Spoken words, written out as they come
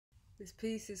This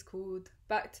piece is called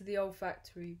Back to the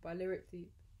Olfactory by Lyric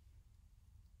Deep.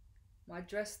 My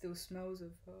dress still smells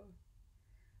of her.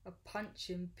 A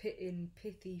punching,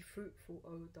 pithy, fruitful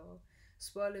odour,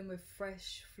 swirling with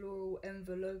fresh, floral,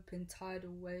 enveloping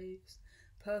tidal waves,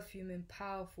 perfuming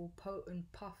powerful,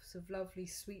 potent puffs of lovely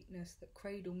sweetness that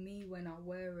cradle me when I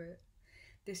wear it.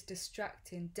 This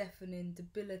distracting, deafening,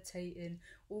 debilitating,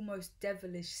 almost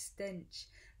devilish stench,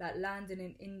 like landing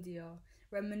in India,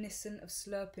 reminiscent of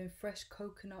slurping fresh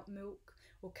coconut milk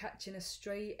or catching a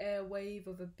stray airwave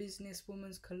of a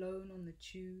businesswoman's cologne on the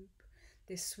tube.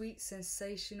 This sweet,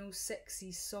 sensational,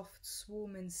 sexy, soft,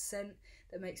 swarming scent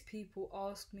that makes people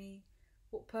ask me,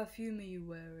 what perfume are you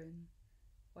wearing?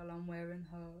 While I'm wearing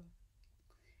her.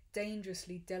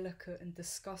 Dangerously delicate and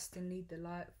disgustingly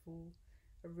delightful,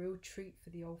 a real treat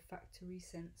for the olfactory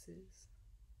senses,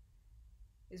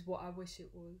 is what I wish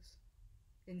it was.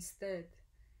 Instead,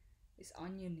 it's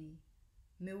oniony,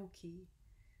 milky,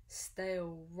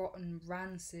 stale, rotten,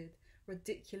 rancid,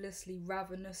 ridiculously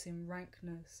ravenous in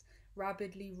rankness,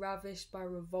 rabidly ravished by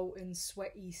revolting,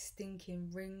 sweaty, stinking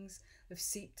rings of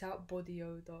seeped out body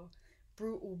odour.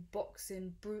 Brutal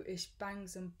boxing, brutish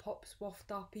bangs and pops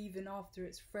waft up even after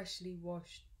it's freshly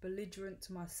washed, belligerent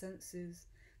to my senses,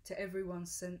 to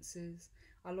everyone's senses.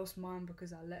 I lost mine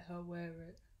because I let her wear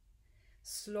it.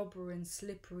 Slobbering,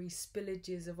 slippery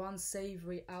spillages of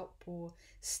unsavoury outpour,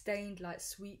 stained like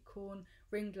sweet corn,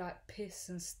 ringed like piss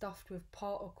and stuffed with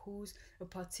particles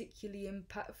of particularly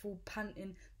impactful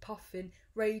panting, puffing,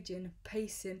 raging,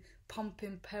 pacing,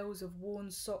 pumping pails of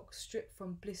worn socks stripped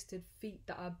from blistered feet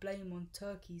that I blame on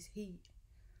Turkey's heat.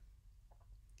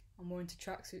 I'm more into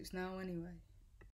tracksuits now anyway.